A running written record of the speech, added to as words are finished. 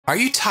Are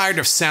you tired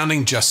of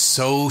sounding just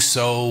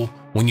so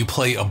when you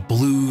play a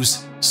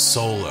blues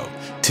solo?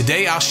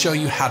 Today I'll show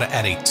you how to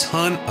add a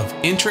ton of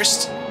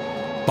interest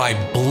by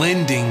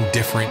blending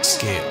different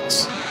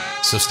scales.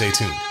 So stay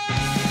tuned.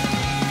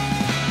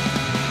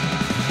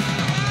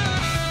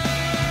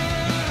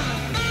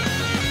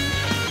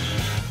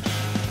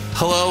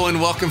 Hello and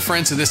welcome,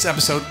 friends, to this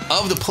episode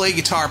of the Play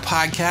Guitar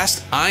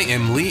Podcast. I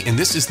am Lee, and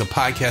this is the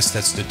podcast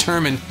that's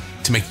determined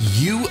to make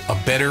you a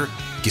better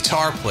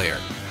guitar player.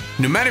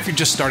 No matter if you're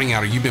just starting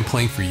out or you've been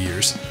playing for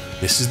years,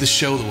 this is the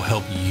show that will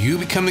help you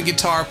become the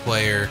guitar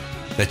player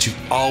that you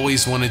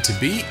always wanted to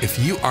be. If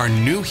you are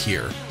new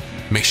here,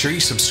 make sure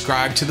you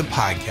subscribe to the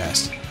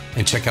podcast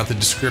and check out the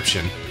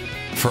description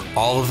for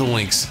all of the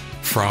links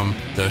from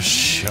the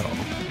show.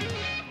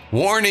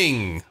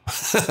 Warning!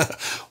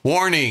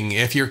 Warning!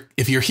 If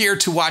you're here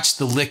to watch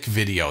the lick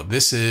video,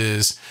 this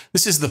is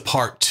the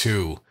part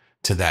 2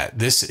 to that.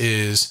 This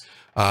is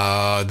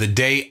the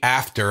day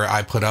after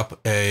I put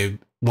up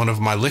one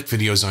of my lick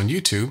videos on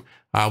YouTube.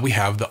 We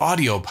have the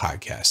audio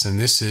podcast, and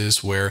this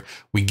is where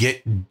we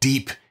get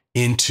deep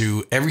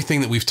into everything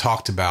that we've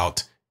talked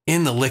about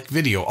in the lick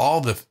video, all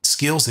the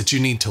skills that you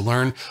need to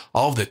learn,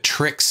 all the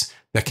tricks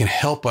that can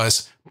help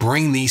us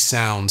bring these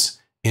sounds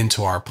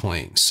into our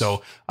playing.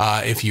 So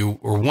if you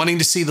are wanting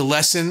to see the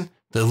lesson,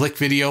 the lick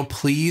video,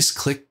 please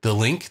click the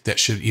link that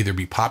should either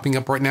be popping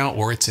up right now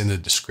or it's in the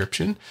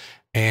description,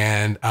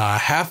 and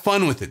have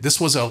fun with it.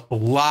 This was a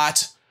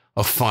lot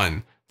of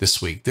fun this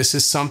week. This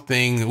is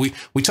something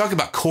we talk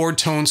about chord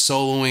tone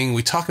soloing.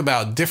 We talk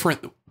about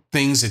different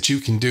things that you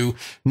can do,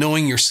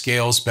 knowing your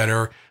scales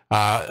better,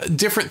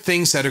 different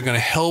things that are going to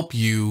help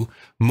you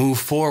move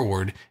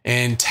forward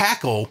and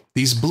tackle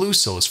these blues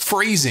solos.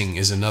 Phrasing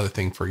is another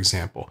thing, for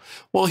example.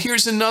 Well,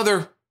 here's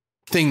another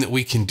thing that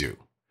we can do.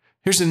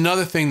 Here's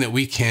another thing that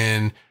we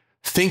can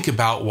think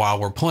about while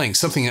we're playing,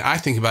 something that I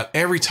think about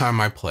every time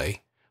I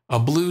play a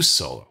blues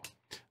solo.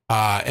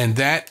 And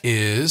that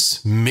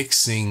is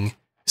mixing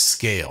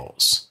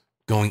scales,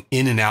 going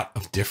in and out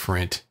of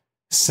different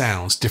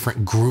sounds,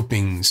 different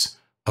groupings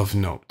of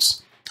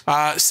notes.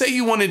 Say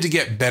you wanted to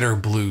get better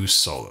blues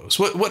solos.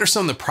 What are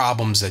some of the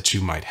problems that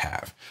you might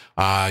have?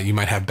 You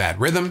might have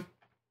bad rhythm.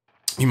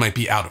 You might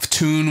be out of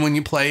tune when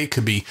you play. It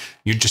could be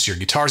your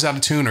guitar's out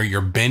of tune, or you're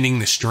bending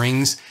the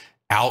strings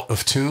out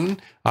of tune.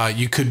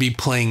 You could be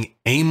playing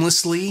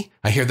aimlessly.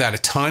 I hear that a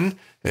ton.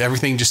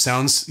 Everything just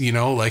sounds,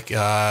 like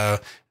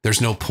there's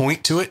no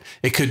point to it.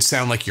 It could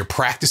sound like you're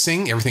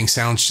practicing. Everything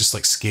sounds just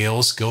like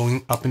scales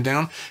going up and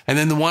down. And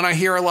then the one I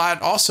hear a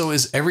lot also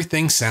is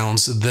everything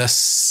sounds the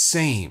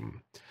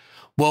same.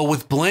 Well,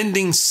 with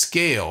blending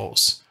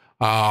scales,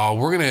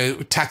 we're going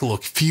to tackle a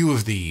few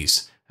of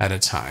these at a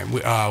time.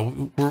 We're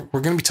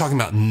going to be talking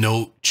about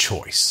note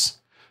choice,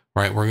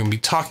 right? We're going to be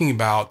talking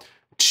about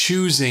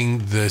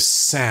choosing the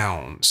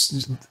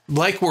sounds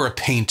like we're a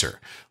painter,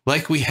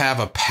 like we have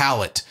a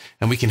palette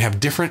and we can have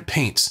different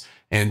paints.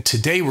 And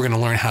today we're going to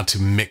learn how to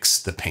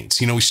mix the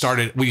paints. We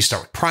start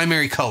with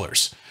primary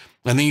colors,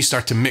 and then you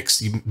start to mix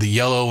the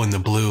yellow and the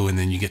blue, and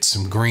then you get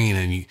some green,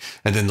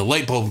 and then the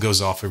light bulb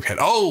goes off over your head.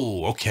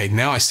 Oh, okay.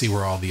 Now I see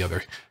where all the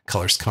other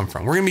colors come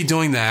from. We're going to be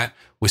doing that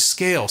with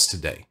scales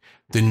today.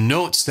 The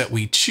notes that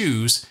we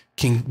choose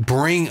can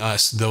bring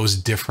us those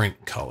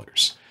different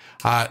colors.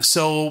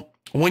 So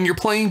when you're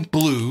playing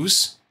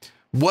blues,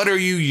 what are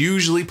you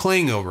usually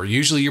playing over?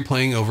 Usually you're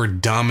playing over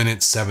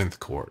dominant 7th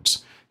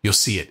chords. You'll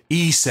see it.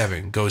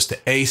 E7 goes to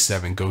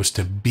A7, goes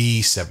to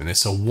B7.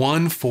 It's a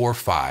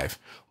 1-4-5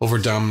 over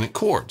dominant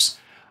chords.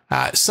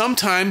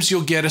 Sometimes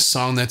you'll get a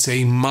song that's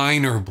a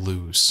minor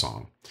blues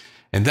song.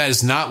 And that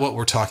is not what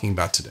we're talking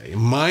about today. A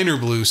minor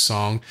blues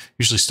song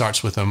usually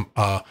starts with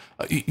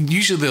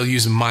usually they'll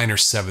use minor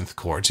 7th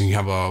chords. And you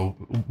have a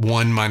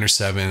 1 minor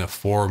 7, a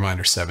 4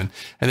 minor 7.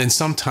 And then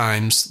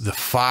sometimes the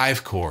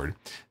 5 chord,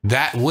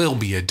 that will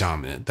be a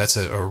dominant. That's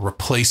a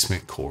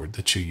replacement chord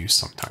that you use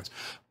sometimes.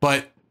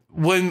 But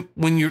when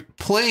you're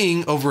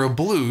playing over a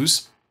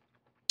blues,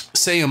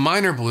 say a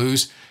minor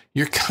blues,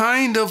 you're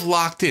kind of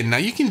locked in. Now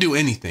you can do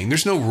anything.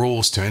 There's no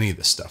rules to any of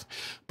this stuff,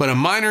 but a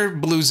minor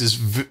blues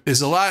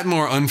is a lot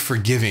more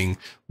unforgiving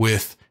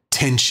with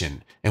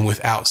tension and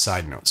with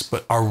outside notes.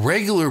 But our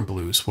regular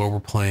blues, where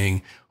we're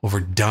playing over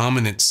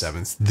dominant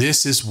 7th,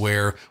 this is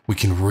where we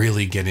can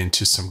really get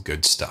into some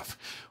good stuff.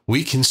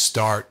 We can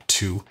start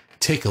to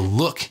take a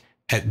look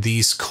at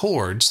these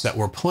chords that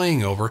we're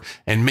playing over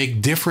and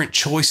make different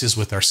choices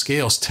with our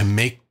scales to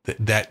make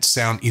that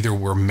sound. Either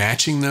we're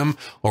matching them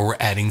or we're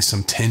adding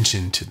some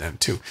tension to them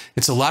too.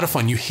 It's a lot of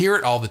fun. You hear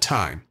it all the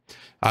time.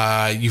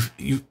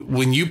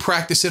 When you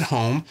practice at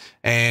home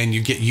and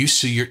you get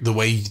used to the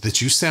way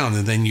that you sound,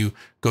 and then you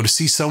go to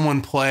see someone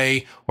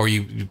play, or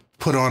you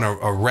put on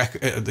a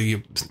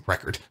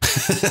record.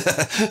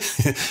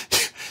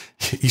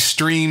 You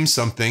stream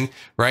something,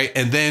 right?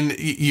 And then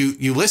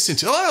you listen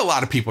to, a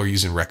lot of people are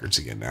using records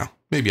again now.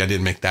 Maybe I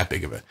didn't make that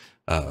big of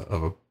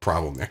a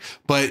problem there,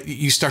 but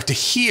you start to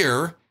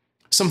hear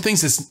some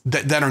things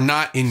that are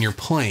not in your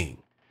playing.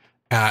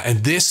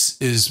 And this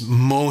is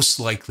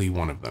most likely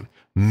one of them,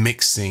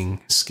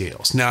 mixing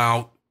scales.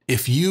 Now,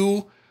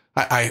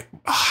 I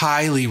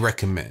highly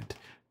recommend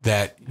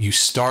that you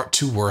start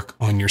to work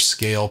on your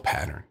scale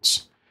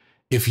patterns.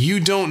 If you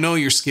don't know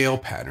your scale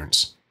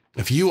patterns,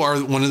 if you are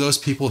one of those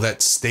people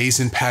that stays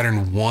in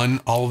pattern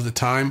 1 all of the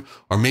time,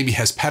 or maybe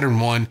has pattern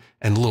 1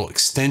 and little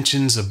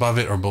extensions above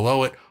it or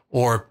below it,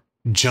 or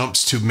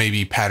jumps to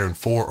maybe pattern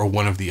 4 or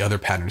one of the other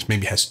patterns,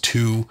 maybe has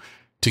 2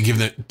 to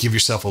give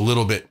yourself a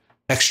little bit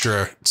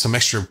some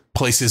extra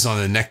places on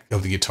the neck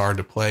of the guitar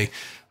to play,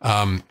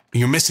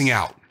 you're missing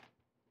out.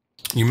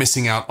 You're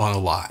missing out on a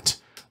lot.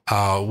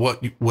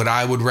 What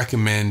I would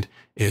recommend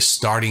is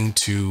starting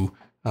to,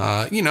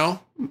 not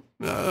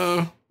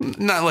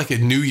like a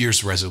New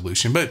Year's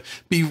resolution, but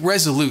be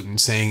resolute in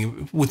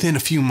saying within a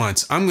few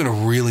months, I'm going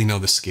to really know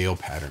the scale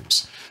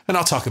patterns. And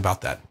I'll talk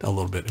about that a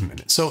little bit in a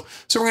minute. So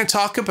we're going to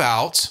talk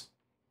about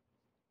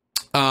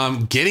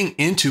getting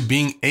into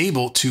being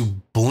able to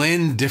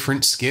blend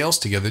different scales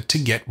together to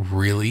get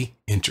really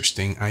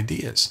interesting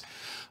ideas.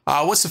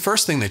 What's the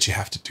first thing that you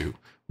have to do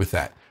with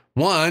that?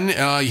 One, you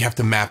have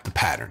to map the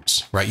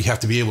patterns, right? You have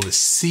to be able to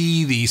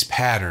see these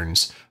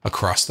patterns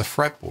across the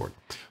fretboard.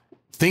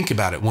 Think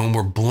about it. When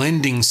we're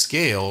blending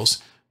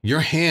scales, your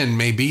hand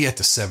may be at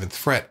the 7th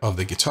fret of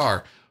the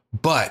guitar,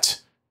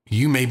 but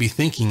you may be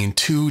thinking in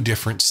 2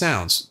 different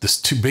sounds. The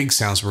 2 big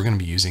sounds we're going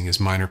to be using is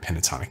minor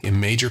pentatonic and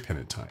major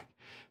pentatonic.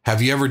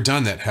 Have you ever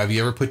done that? Have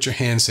you ever put your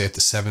hand, say, at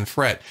the 7th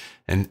fret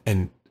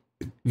and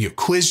you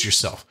quiz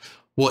yourself?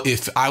 Well,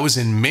 if I was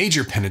in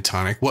major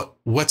pentatonic,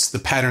 what's the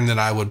pattern that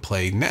I would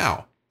play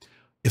now?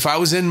 If I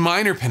was in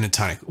minor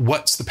pentatonic,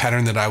 what's the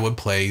pattern that I would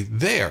play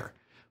there?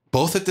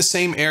 Both at the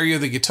same area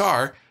of the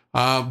guitar,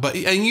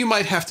 and you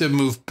might have to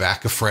move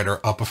back a fret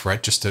or up a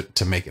fret just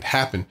to make it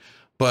happen.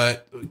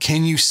 But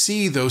can you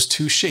see those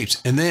 2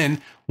 shapes? And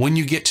then when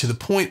you get to the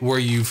point where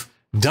you've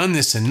done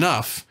this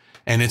enough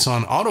and it's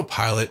on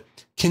autopilot,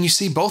 can you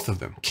see both of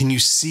them? Can you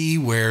see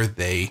where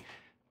they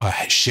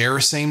share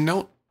a same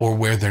note or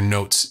where their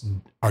notes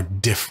are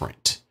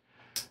different?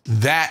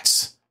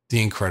 That's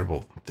the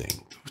incredible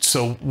thing.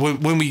 So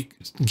when we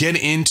get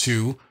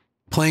into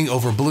playing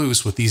over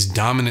blues with these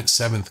dominant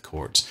 7th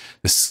chords,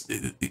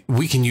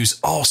 we can use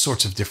all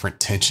sorts of different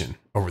tension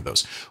over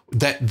those.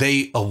 That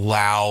they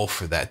allow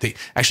for that. They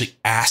actually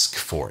ask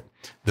for it.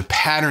 The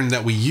pattern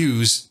that we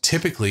use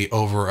typically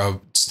over a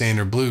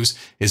standard blues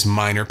is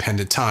minor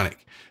pentatonic.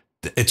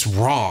 It's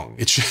wrong.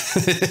 It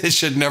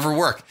should never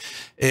work.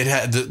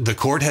 The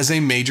chord has a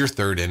major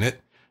 3rd in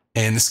it,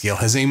 and the scale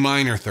has a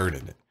minor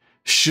 3rd in it.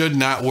 Should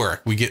not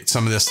work. We get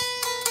some of this,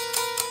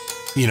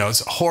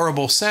 it's a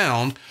horrible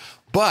sound,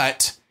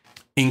 but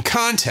in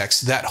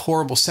context, that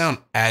horrible sound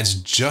adds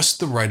just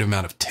the right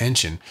amount of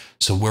tension.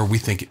 So where we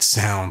think it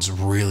sounds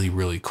really,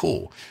 really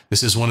cool.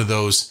 This is one of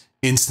those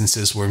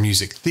instances where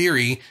music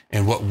theory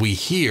and what we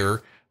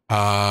hear,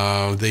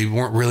 they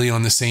weren't really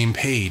on the same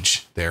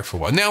page there for a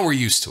while. Now we're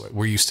used to it.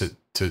 We're used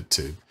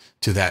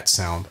to that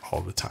sound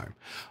all the time.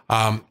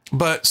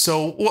 But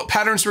so what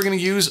patterns we're going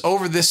to use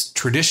over this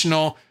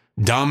traditional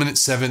dominant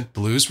 7th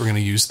blues? We're going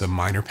to use the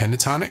minor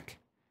pentatonic.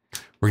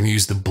 We're going to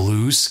use the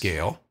blues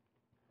scale,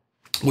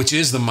 which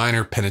is the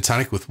minor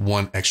pentatonic with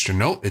 1 extra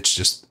note. It's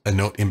just a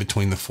note in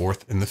between the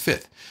 4th and the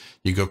 5th.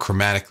 You go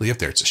chromatically up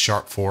there. It's a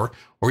sharp 4,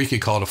 or you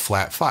could call it a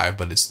flat 5,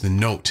 but it's the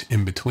note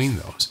in between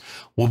those.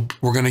 Well,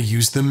 we're going to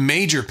use the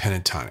major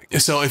pentatonic.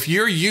 So if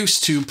you're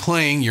used to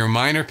playing your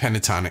minor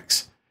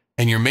pentatonics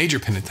and your major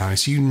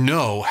pentatonics, you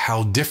know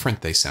how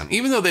different they sound.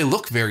 Even though they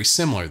look very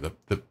similar, the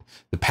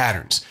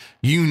patterns,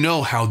 you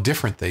know how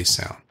different they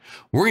sound.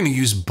 We're going to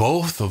use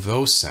both of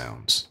those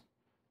sounds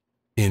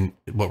in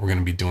what we're going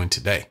to be doing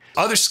today.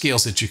 Other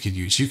scales that you could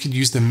use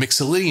the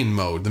Mixolydian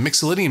mode. The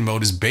Mixolydian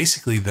mode is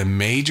basically the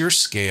major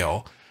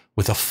scale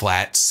with a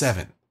flat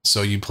 7.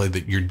 So you play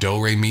your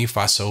do, re, mi,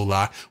 fa, sol,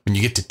 la. When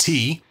you get to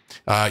T,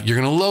 you're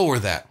going to lower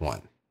that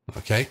one.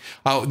 Okay.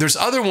 There's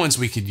other ones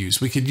we could use.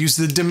 We could use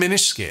the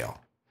diminished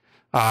scale.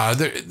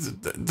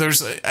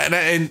 There's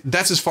and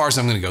that's as far as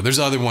I'm going to go. There's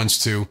other ones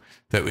too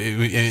that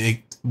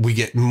we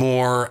get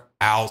more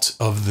out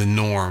of the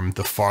norm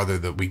the farther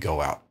that we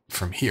go out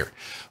from here.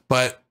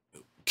 But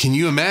can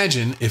you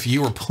imagine if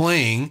you were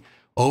playing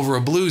over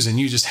a blues and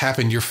you just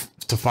happened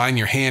to find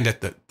your hand at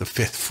the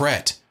 5th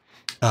fret,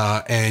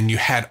 and you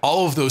had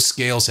all of those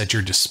scales at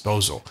your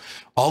disposal,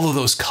 all of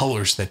those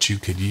colors that you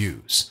could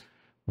use?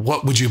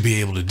 What would you be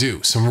able to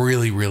do? Some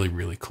really, really,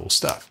 really cool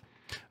stuff.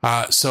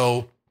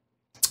 So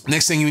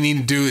next thing you need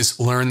to do is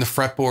learn the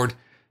fretboard.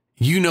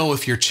 You know,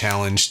 if you're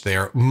challenged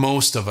there,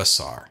 most of us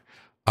are.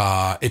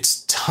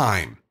 It's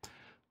time.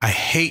 I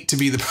hate to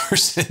be the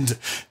person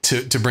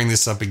to bring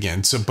this up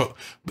again. So,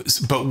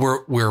 but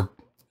we're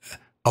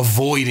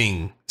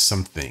avoiding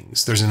some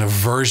things. There's an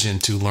aversion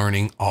to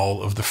learning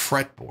all of the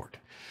fretboard.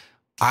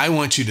 I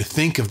want you to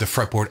think of the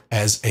fretboard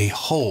as a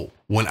whole.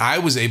 When I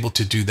was able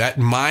to do that,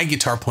 my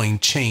guitar playing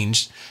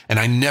changed, and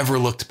I never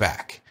looked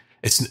back.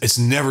 It's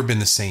never been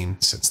the same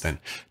since then.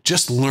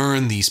 Just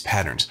learn these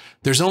patterns.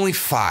 There's only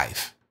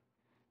 5.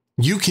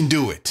 You can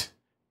do it.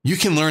 You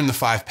can learn the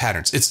 5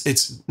 patterns.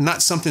 It's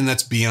not something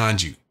that's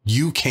beyond you.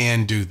 You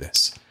can do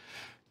this.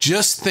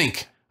 Just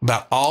think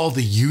about all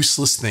the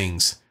useless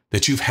things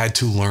that you've had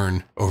to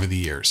learn over the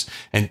years.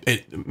 And,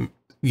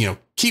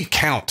 keep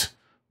count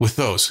with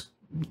those.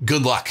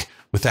 Good luck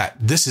with that.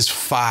 This is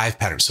 5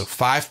 patterns. So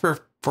 5 for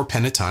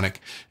pentatonic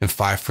and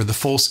 5 for the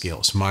full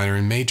scales, minor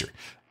and major.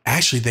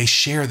 Actually, they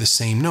share the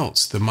same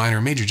notes. The minor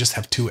and major just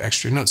have 2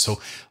 extra notes. So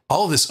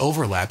all of this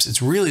overlaps.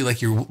 It's really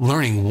like you're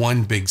learning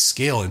one big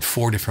scale in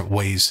 4 different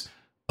ways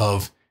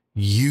of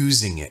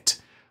using it.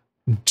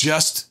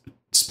 Just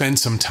spend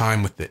some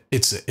time with it.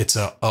 It's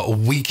a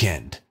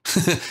weekend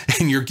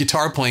and your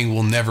guitar playing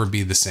will never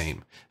be the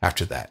same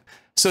after that.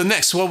 So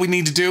next, what we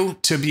need to do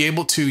to be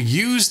able to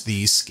use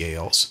these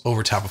scales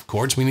over top of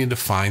chords, we need to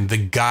find the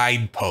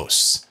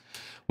guideposts.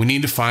 We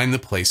need to find the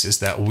places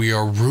that we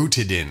are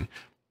rooted in.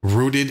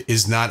 Rooted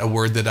is not a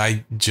word that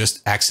I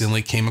just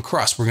accidentally came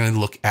across. We're going to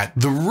look at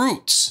the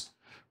roots,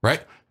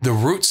 right? The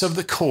roots of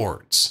the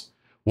chords.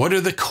 What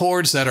are the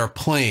chords that are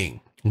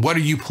playing? What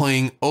are you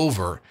playing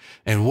over?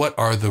 And what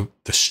are the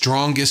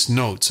strongest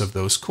notes of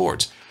those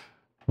chords?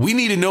 We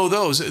need to know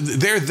those.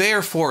 They're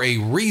there for a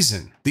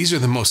reason. These are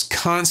the most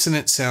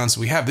consonant sounds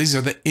we have. These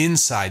are the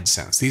inside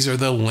sounds. These are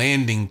the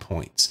landing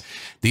points.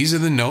 These are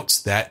the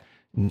notes that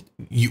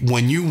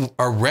when you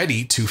are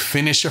ready to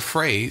finish a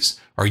phrase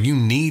or you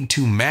need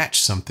to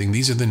match something,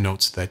 these are the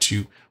notes that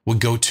you would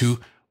go to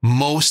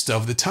most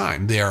of the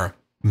time. They are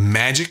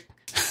magic.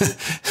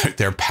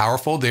 They're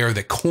powerful. They are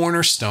the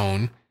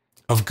cornerstone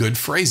of good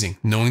phrasing,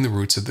 knowing the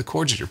roots of the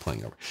chords that you're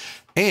playing over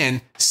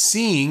and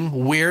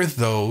seeing where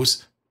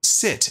those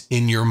sit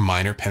in your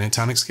minor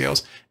pentatonic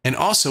scales and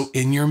also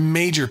in your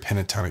major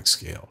pentatonic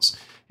scales.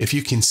 If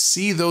you can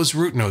see those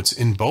root notes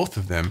in both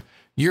of them,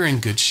 you're in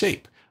good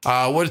shape.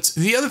 What's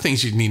the other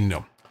things you need to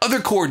know? Other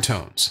chord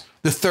tones,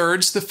 the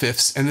thirds, the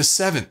fifths, and the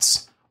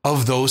sevenths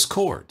of those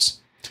chords.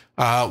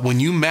 When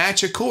you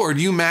match a chord,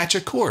 you match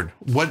a chord.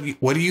 What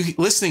are you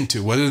listening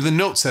to? What are the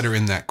notes that are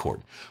in that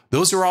chord?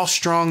 Those are all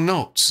strong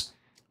notes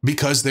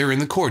because they're in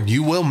the chord.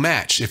 You will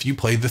match if you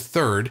play the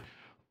third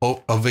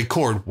of a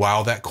chord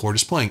while that chord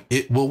is playing.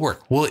 It will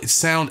work. Will it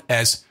sound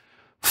as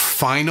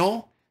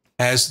final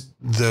as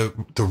the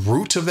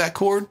root of that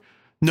chord?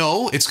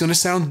 No, it's going to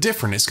sound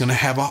different. It's going to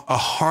have a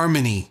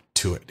harmony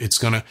to it. It's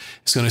going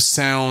to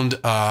sound,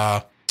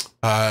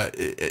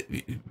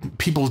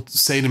 people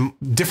say them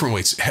different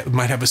ways. It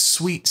might have a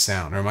sweet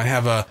sound or it might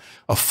have a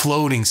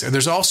floating sound.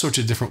 There's all sorts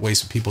of different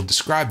ways that people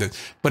describe it,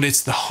 but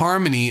it's the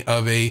harmony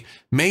of a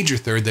major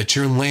third that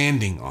you're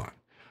landing on.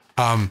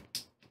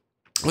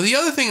 Well, the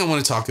other thing I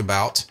want to talk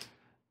about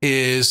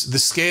is the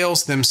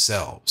scales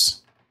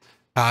themselves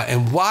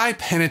and why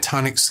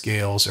pentatonic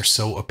scales are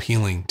so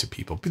appealing to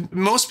people.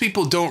 Most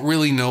people don't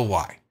really know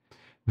why.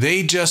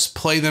 They just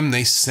play them.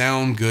 They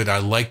sound good. I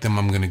like them.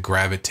 I'm going to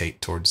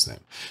gravitate towards them.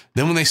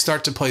 Then when they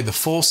start to play the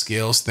full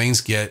scales, things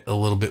get a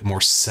little bit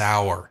more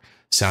sour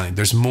sounding.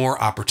 There's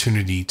more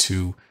opportunity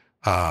to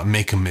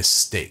make a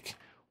mistake.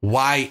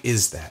 Why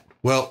is that?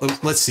 Well,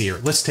 let's see here.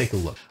 Let's take a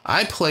look.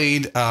 I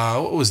played,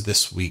 what was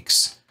this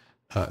week's?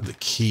 The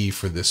key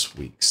for this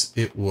week's,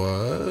 it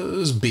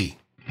was B.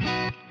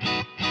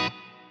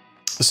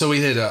 So we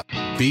did a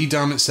B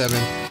dominant 7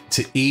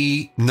 to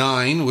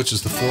E9, which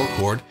is the 4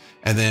 chord,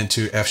 and then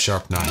to F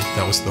sharp 9.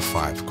 That was the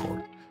 5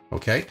 chord.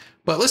 Okay,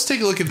 but let's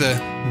take a look at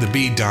the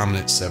B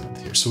dominant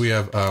 7th here. So we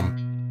have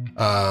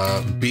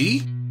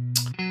B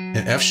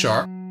and F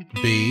sharp,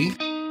 B,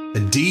 a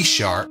D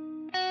sharp,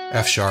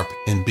 F sharp,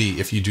 and B.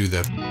 If you do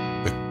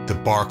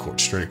the bar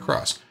chord straight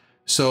across.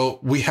 So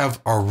we have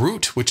our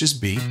root, which is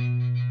B,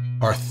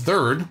 our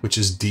third, which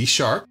is D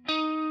sharp,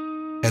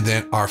 and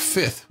then our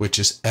fifth, which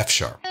is F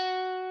sharp.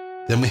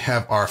 Then we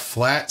have our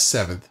flat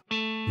 7th,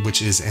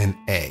 which is an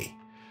A.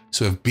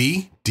 So we have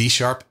B, D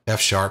sharp,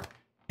 F sharp,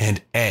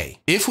 and A.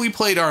 If we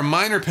played our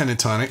minor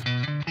pentatonic,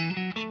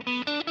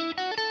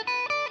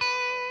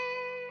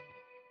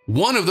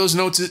 one of those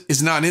notes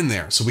is not in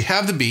there. So we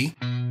have the B,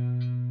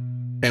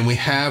 and we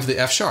have the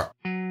F sharp,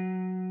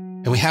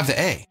 and we have the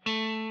A.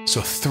 So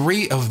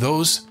 3 of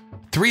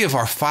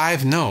our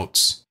 5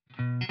 notes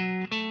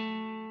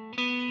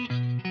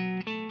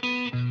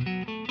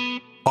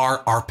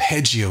are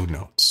arpeggio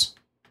notes.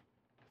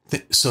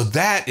 So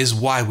that is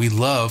why we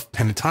love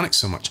pentatonic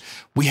so much.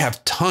 We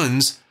have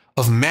tons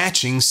of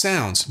matching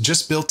sounds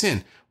just built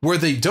in. Where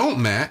they don't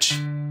match,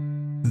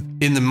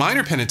 in the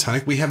minor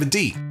pentatonic, we have a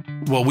D.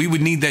 Well, we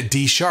would need that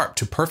D sharp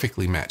to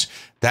perfectly match.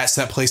 That's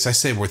that place I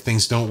say where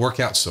things don't work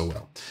out so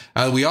well.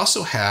 We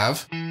also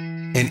have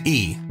an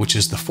E, which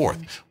is the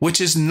 4th, which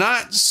is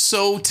not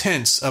so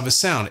tense of a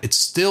sound. It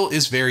still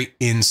is very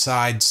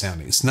inside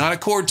sounding. It's not a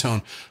chord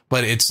tone,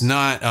 but it's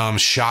not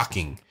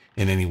shocking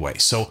in any way.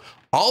 So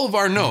all of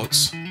our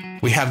notes,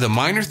 we have the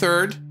minor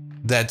third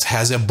that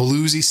has a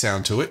bluesy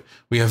sound to it.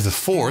 We have the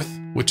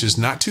 4th, which is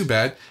not too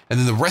bad. And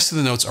then the rest of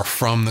the notes are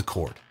from the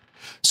chord.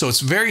 So it's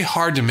very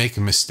hard to make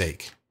a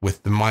mistake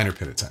with the minor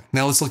pentatonic.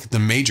 Now let's look at the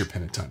major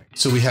pentatonic.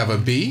 So we have a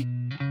B,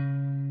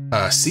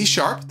 C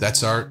sharp,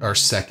 that's our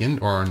second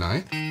or our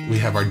 9th. We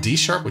have our D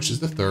sharp, which is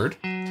the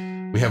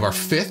 3rd. We have our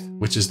 5th,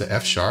 which is the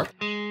F sharp.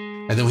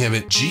 And then we have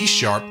a G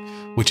sharp,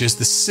 which is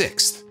the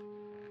 6th.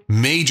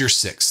 major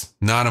sixth,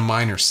 not a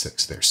minor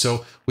sixth there.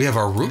 So we have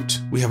our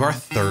root, we have our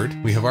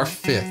third, we have our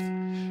fifth.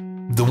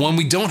 The one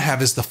we don't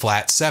have is the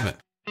flat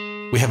seventh.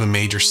 We have a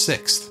major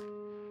sixth.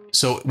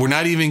 So we're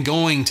not even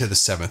going to the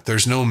seventh.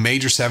 There's no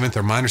major seventh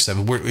or minor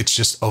seventh. It's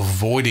just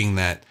avoiding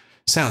that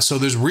sound. So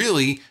there's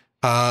really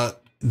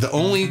the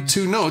only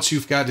two notes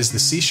you've got is the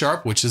C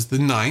sharp, which is the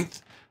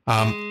ninth,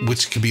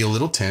 which could be a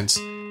little tense,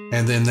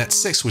 and then that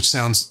sixth, which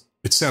sounds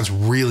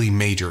really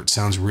major. It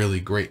sounds really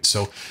great.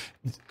 So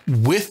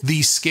with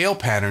these scale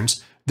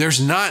patterns, there's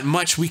not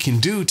much we can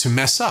do to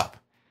mess up.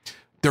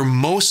 They're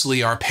mostly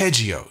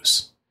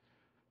arpeggios.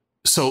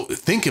 So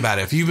think about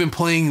it. If you've been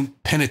playing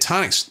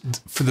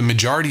pentatonics for the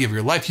majority of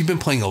your life, you've been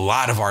playing a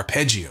lot of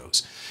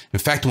arpeggios. In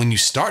fact, when you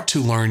start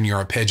to learn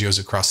your arpeggios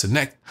across the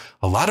neck,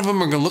 a lot of them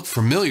are going to look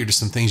familiar to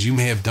some things you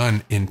may have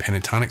done in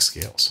pentatonic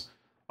scales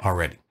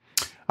already.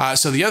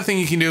 So the other thing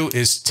you can do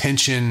is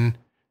tension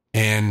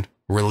and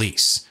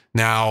release.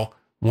 Now,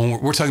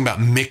 when we're talking about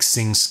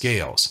mixing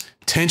scales,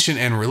 tension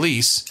and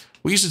release,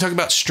 we usually talk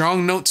about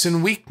strong notes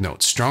and weak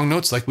notes. Strong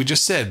notes, like we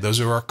just said, those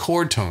are our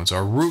chord tones,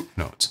 our root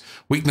notes.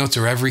 Weak notes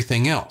are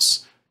everything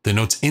else. The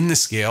notes in the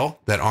scale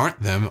that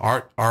aren't them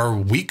are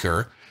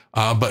weaker,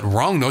 but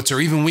wrong notes are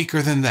even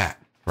weaker than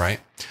that, right?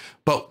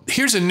 But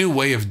here's a new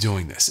way of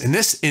doing this. In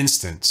this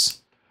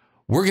instance,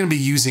 we're going to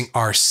be using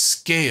our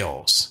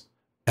scales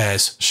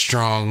as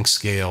strong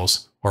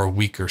scales or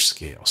weaker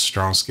scales,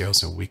 strong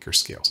scales and weaker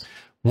scales.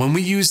 When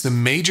we use the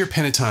major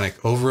pentatonic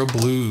over a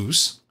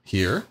blues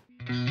here,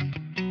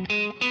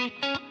 it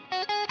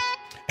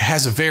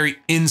has a very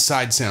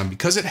inside sound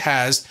because it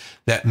has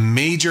that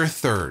major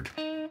third.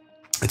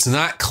 It's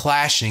not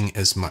clashing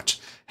as much.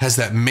 It has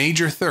that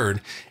major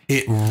third.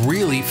 It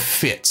really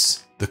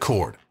fits the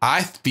chord.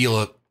 I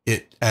feel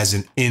it as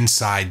an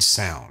inside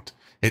sound.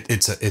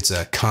 It's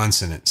a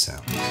consonant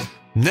sound.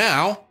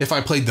 Now, if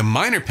I played the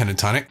minor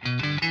pentatonic,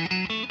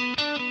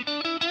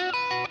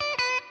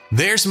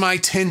 there's my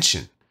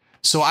tension.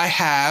 So I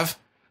have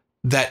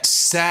that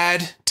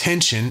sad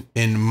tension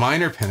in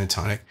minor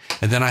pentatonic,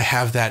 and then I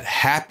have that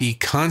happy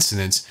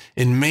consonance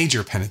in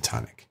major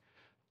pentatonic.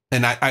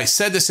 And I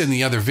said this in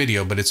the other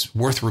video, but it's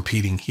worth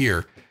repeating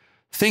here.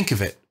 Think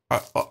of it.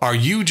 Are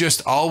you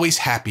just always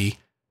happy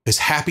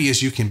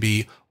as you can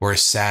be, or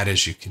as sad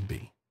as you can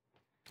be?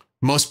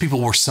 Most people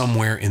were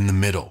somewhere in the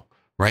middle,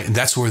 right? And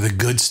that's where the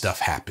good stuff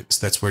happens.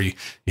 That's where you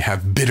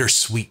have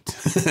bittersweet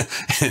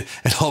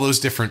and all those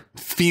different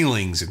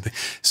feelings. And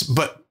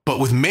but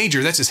with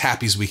major, that's as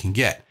happy as we can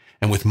get.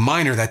 And with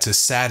minor, that's as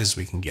sad as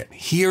we can get.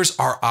 Here's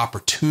our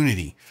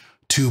opportunity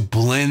to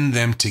blend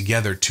them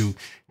together, to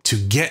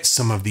get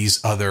some of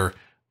these other,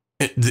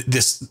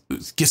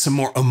 get some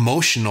more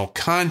emotional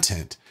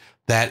content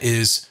that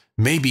is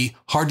maybe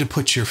hard to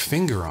put your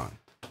finger on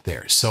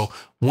there. So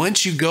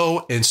once you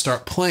go and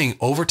start playing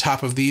over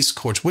top of these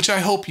chords, which I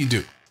hope you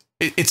do,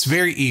 it's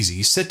very easy.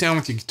 You sit down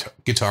with your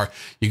guitar,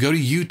 you go to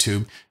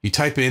YouTube, you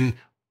type in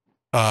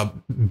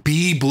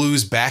B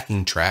blues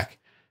backing track,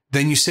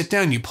 then you sit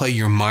down, you play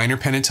your minor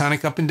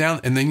pentatonic up and down,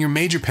 and then your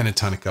major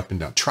pentatonic up and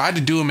down. Try to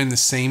do them in the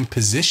same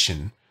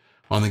position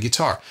on the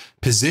guitar.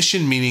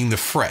 Position meaning the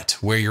fret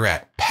where you're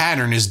at.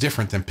 Pattern is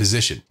different than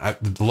position. A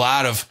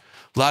lot of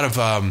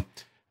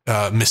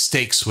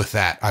mistakes with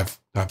that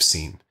I've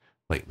seen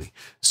lately.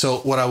 So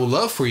what I would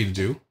love for you to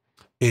do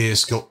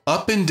is go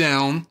up and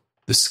down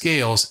the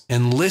scales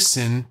and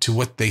listen to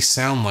what they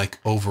sound like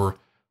over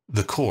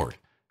the chord.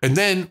 And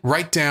then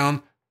write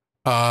down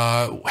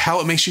how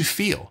it makes you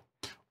feel,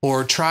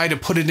 or try to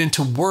put it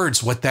into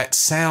words what that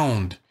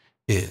sound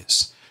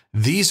is.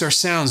 These are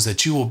sounds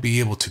that you will be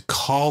able to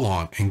call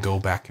on and go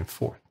back and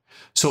forth.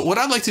 So what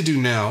I'd like to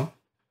do now,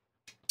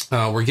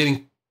 we're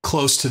getting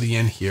close to the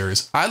end here,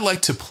 is I'd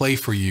like to play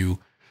for you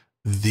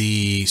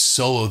the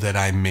solo that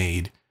I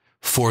made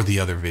for the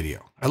other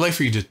video. I'd like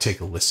for you to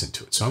take a listen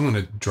to it. So I'm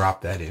going to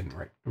drop that in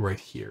right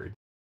here.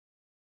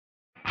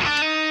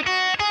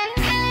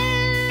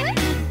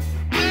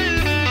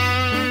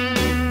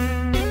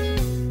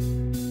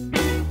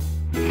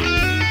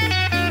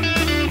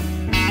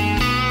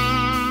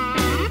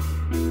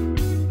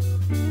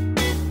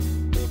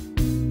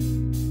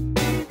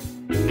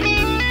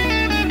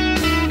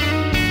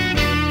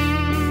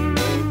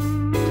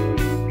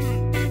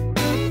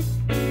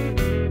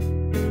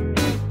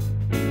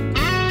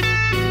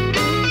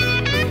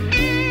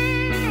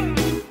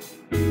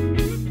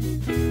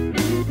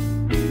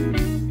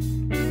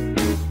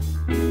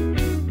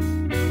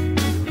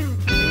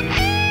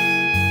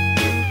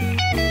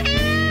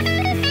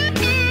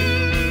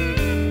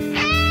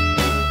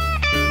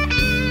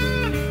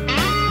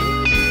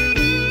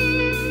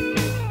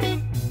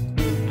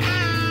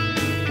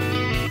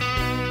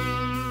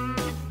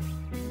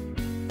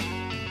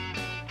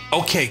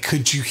 Okay,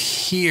 could you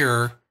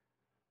hear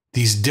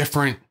these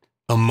different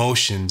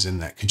emotions in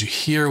that? Could you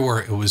hear where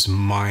it was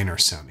minor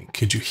sounding?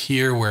 Could you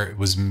hear where it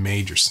was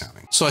major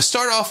sounding? So I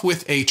start off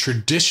with a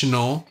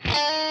traditional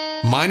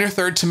minor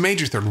third to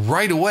major third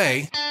right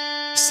away,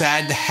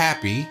 sad to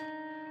happy,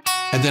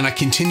 and then I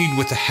continued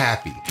with the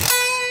happy.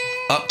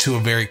 up to a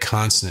very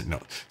consonant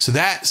note. So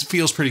that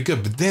feels pretty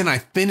good. But then I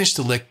finish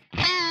the lick.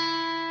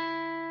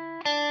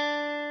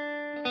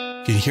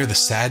 Can you hear the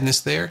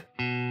sadness there?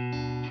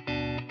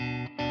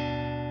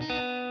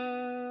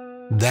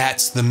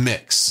 That's the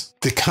mix.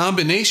 The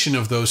combination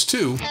of those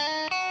two.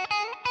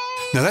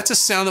 Now that's a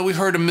sound that we've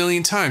heard a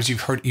million times. You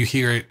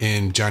hear it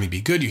in Johnny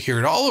B. Good. You hear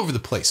it all over the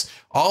place.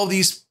 All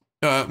these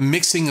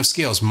mixing of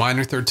scales,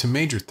 minor third to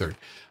major third.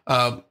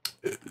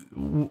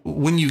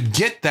 When you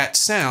get that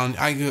sound,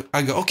 I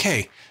go,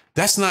 okay,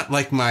 that's not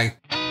like my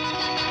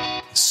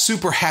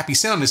super happy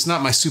sound. It's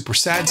not my super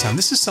sad sound.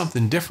 This is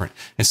something different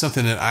and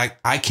something that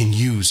I can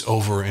use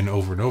over and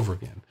over and over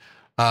again.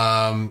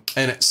 And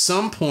at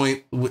some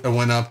point I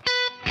went up.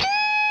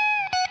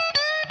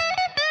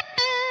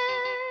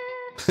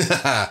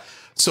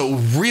 So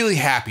really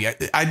happy.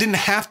 I didn't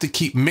have to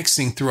keep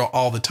mixing through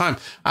all the time.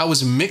 I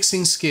was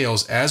mixing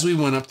scales as we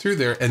went up through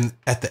there. And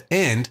at the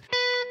end,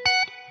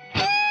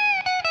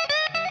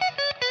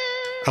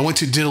 I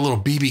did a little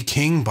BB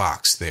King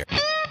box there.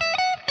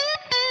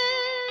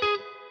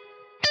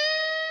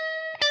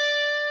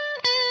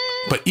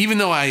 But even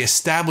though I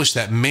established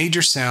that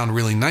major sound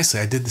really nicely,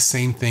 I did the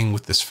same thing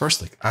with this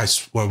first lick. I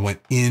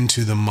went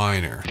into the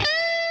minor.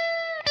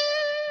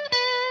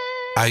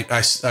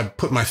 I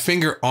put my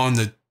finger on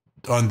the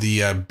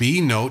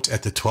B note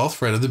at the 12th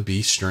fret of the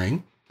B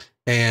string.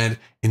 And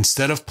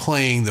instead of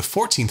playing the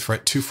 14th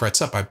fret, 2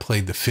 frets up, I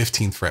played the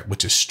 15th fret,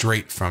 which is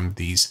straight from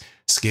these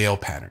scale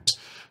patterns.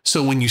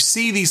 So when you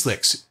see these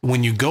licks,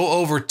 when you go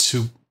over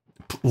to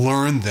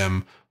learn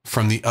them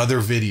from the other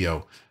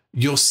video,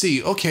 you'll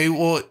see, okay,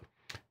 well,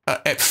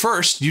 at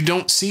first you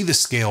don't see the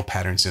scale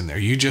patterns in there.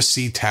 You just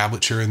see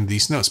tablature and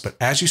these notes. But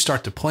as you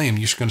start to play them,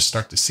 you're going to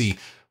start to see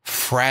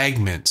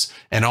fragments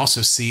and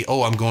also see,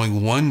 oh, I'm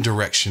going one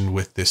direction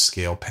with this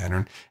scale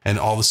pattern. And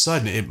all of a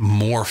sudden it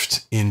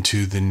morphed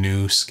into the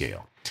new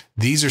scale.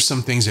 These are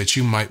some things that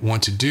you might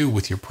want to do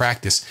with your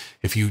practice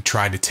if you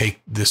try to take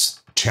this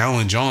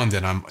challenge on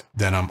that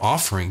I'm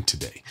offering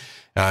today.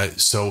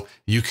 So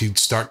you could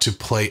start to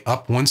play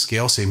up one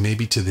scale, say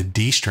maybe to the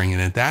D string,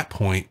 and at that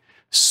point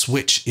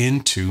switch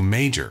into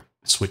major,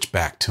 switch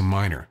back to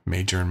minor,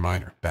 major and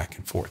minor, back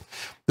and forth.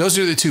 Those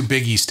are the two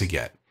biggies to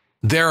get.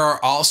 There are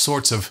all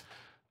sorts of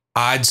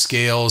odd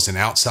scales and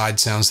outside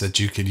sounds that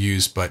you could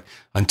use, but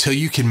until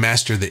you can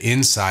master the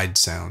inside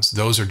sounds,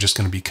 those are just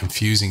going to be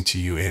confusing to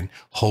you and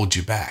hold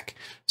you back.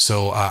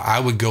 So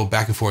I would go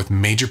back and forth,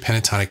 major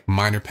pentatonic,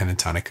 minor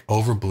pentatonic,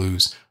 over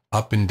blues,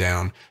 up and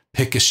down,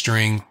 pick a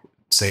string,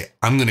 say,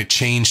 I'm going to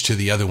change to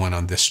the other one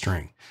on this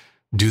string.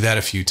 Do that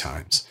a few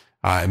times.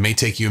 It may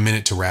take you a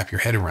minute to wrap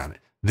your head around it.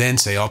 Then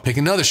say, I'll pick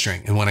another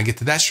string. And when I get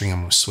to that string, I'm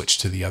going to switch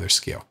to the other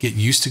scale. Get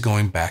used to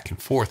going back and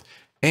forth.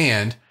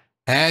 And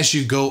as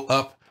you go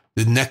up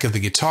the neck of the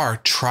guitar,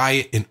 try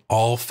it in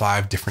all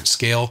 5 different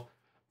scale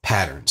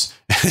patterns.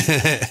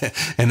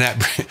 And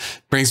that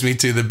brings me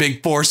to the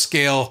big 4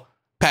 scale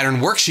pattern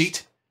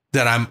worksheet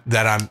that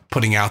I'm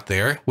putting out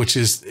there, which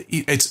is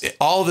it's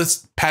all the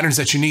patterns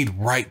that you need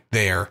right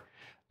there.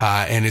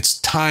 And it's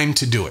time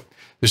to do it.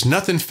 There's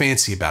nothing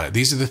fancy about it.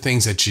 These are the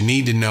things that you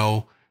need to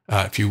know.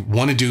 If you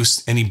want to do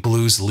any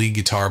blues lead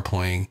guitar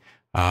playing,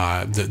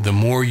 the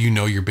more you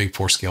know your big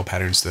 4 scale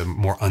patterns, the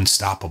more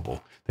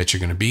unstoppable that you're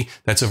going to be.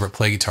 That's over at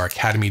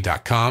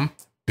playguitaracademy.com,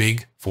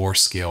 big 4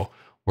 scale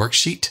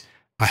worksheet.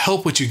 I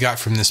hope what you got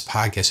from this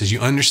podcast is you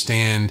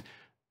understand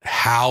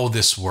how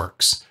this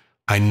works.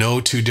 I know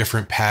 2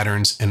 different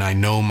patterns and I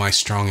know my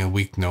strong and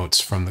weak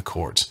notes from the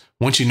chords.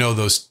 Once you know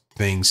those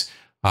things,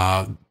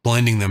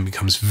 blending them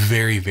becomes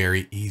very,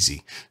 very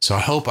easy. So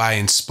I hope I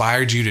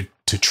inspired you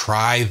to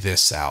try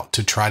this out,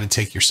 to try to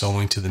take your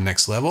soloing to the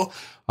next level.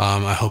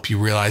 I hope you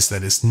realize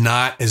that it's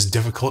not as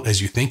difficult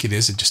as you think it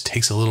is. It just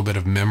takes a little bit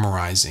of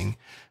memorizing,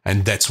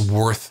 and that's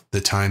worth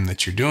the time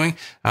that you're doing.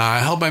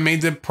 I hope I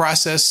made the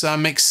process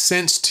make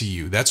sense to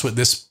you. That's what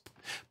this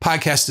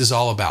podcast is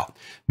all about,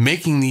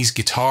 making these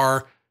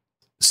guitar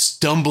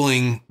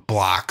stumbling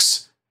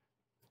blocks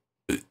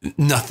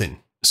nothing.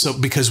 So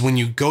because when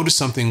you go to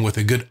something with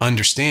a good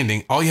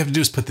understanding, all you have to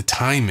do is put the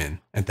time in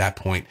at that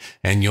point,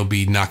 and you'll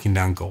be knocking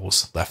down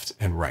goals left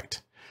and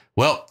right.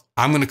 Well,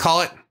 I'm going to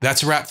call it.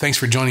 That's a wrap. Thanks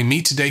for joining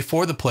me today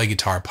for the Play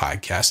Guitar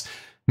Podcast.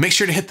 Make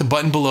sure to hit the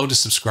button below to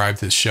subscribe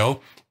to the show.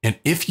 And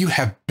if you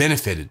have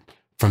benefited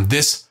from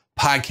this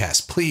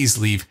podcast, please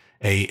leave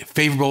a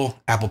favorable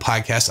Apple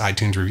Podcast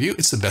iTunes review.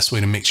 It's the best way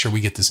to make sure we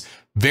get this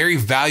very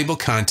valuable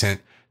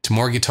content to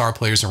more guitar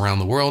players around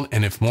the world.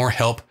 And if more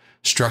help,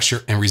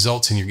 structure, and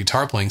results in your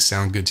guitar playing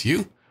sound good to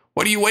you,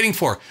 what are you waiting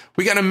for?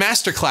 We got a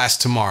masterclass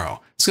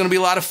tomorrow. It's going to be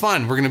a lot of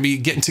fun. We're going to be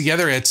getting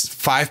together at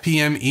 5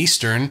 p.m.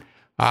 Eastern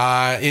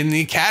in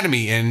the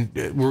Academy, and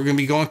we're going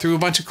to be going through a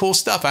bunch of cool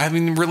stuff. I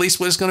haven't even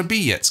released what it's going to be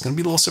yet. It's going to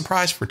be a little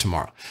surprise for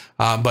tomorrow.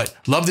 But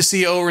love to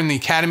see you over in the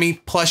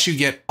Academy. Plus, you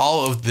get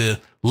all of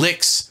the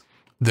licks,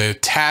 the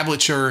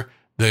tablature,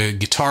 the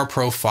guitar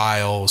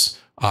profiles,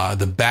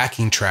 the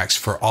backing tracks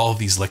for all of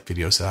these lick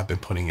videos that I've been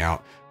putting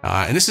out.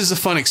 And this is a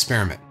fun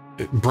experiment,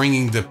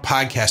 bringing the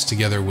podcast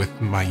together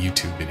with my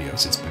YouTube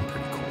videos. It's been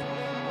pretty cool.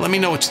 Let me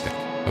know what you think.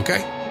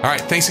 Okay? All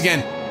right. Thanks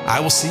again. I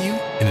will see you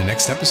in the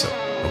next episode.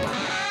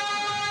 Bye-bye.